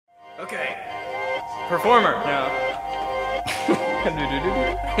Okay. Performer now.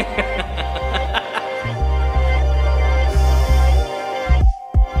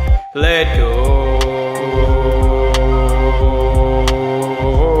 Let go.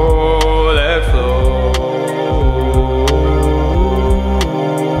 Let flow.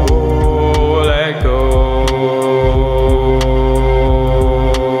 Let go.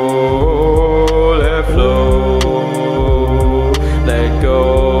 Let flow. Let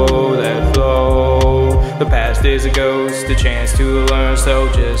go. Let flow. The past is a ghost, a chance to learn, so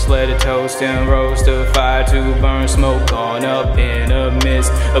just let it toast and roast. A fire to burn, smoke gone up in a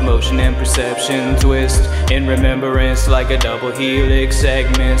mist. Emotion and perception twist in remembrance like a double helix.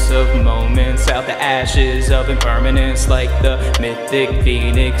 Segments of moments out the ashes of impermanence, like the mythic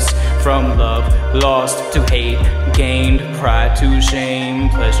phoenix. From love lost to hate gained, pride to shame,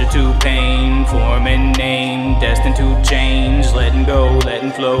 pleasure to pain, form and name, destined to change. Letting go,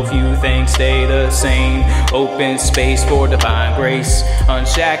 letting flow, few things stay the same. Open space for divine grace,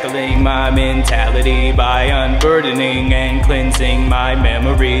 unshackling my mentality by unburdening and cleansing my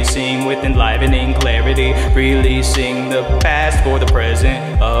memory. Seeing with enlivening clarity, releasing the past for the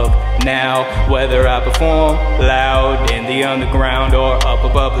present of now. Whether I perform loud in the underground or up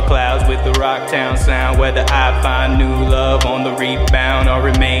above the clouds with the rock town sound, whether I find new love on the rebound or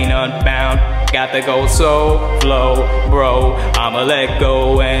remain unbound, got the gold soul flow, bro. I'ma let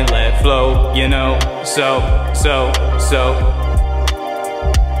go and let flow, you know. So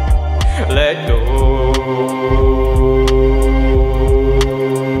let go.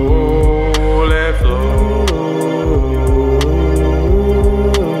 Let flow.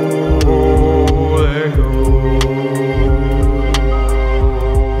 Let go.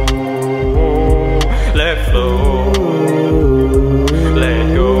 Let flow.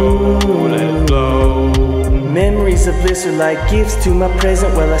 Let go. Let flow. Memories of bliss are like gifts to my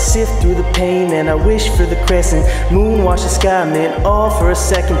present, while I sift through the pain and I wish for the crescent. Moon wash the sky, meant all for a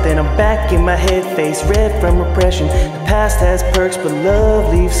second, then I'm back in my head, face red from repression. The past has perks, but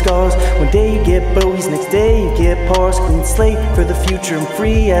love leaves scars. One day you get bogeys, next day you get pars. Clean slate for the future, I'm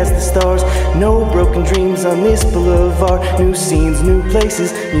free as the stars. No broken dreams on this boulevard. New scenes, new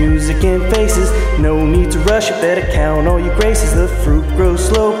places, music and faces. No need to rush, you better count all your graces. The fruit grows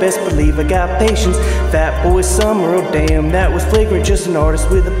slow, best believe I got patience. Fat boy summer, oh damn, that was flagrant. Just an artist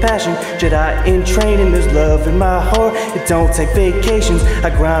with a passion, Jedi in training. There's love in my heart, it don't take vacations. I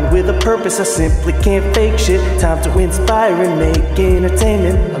grind with a purpose, I simply can't fake shit. Time to inspire and make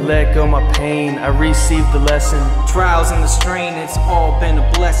entertainment. I let go my pain, I received the lesson. Trials and the strain, it's all been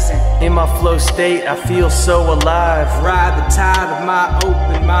a blessing. In my flow state, I feel so alive. Ride the tide of my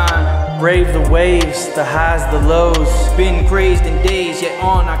open mind. Brave the waves, the highs, the lows. Been crazed in days, yet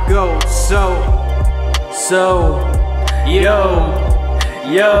on I go. So, yo.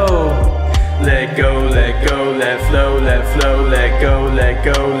 Let go, let go, let flow, let flow, let go, let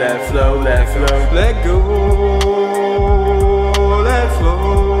go, let flow, let flow. Let go, let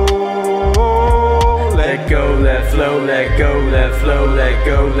flow. Let go, let flow, let go, let flow, let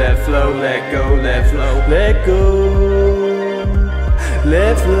go, let flow, let go, let flow. Let go,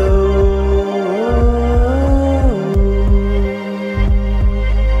 let flow.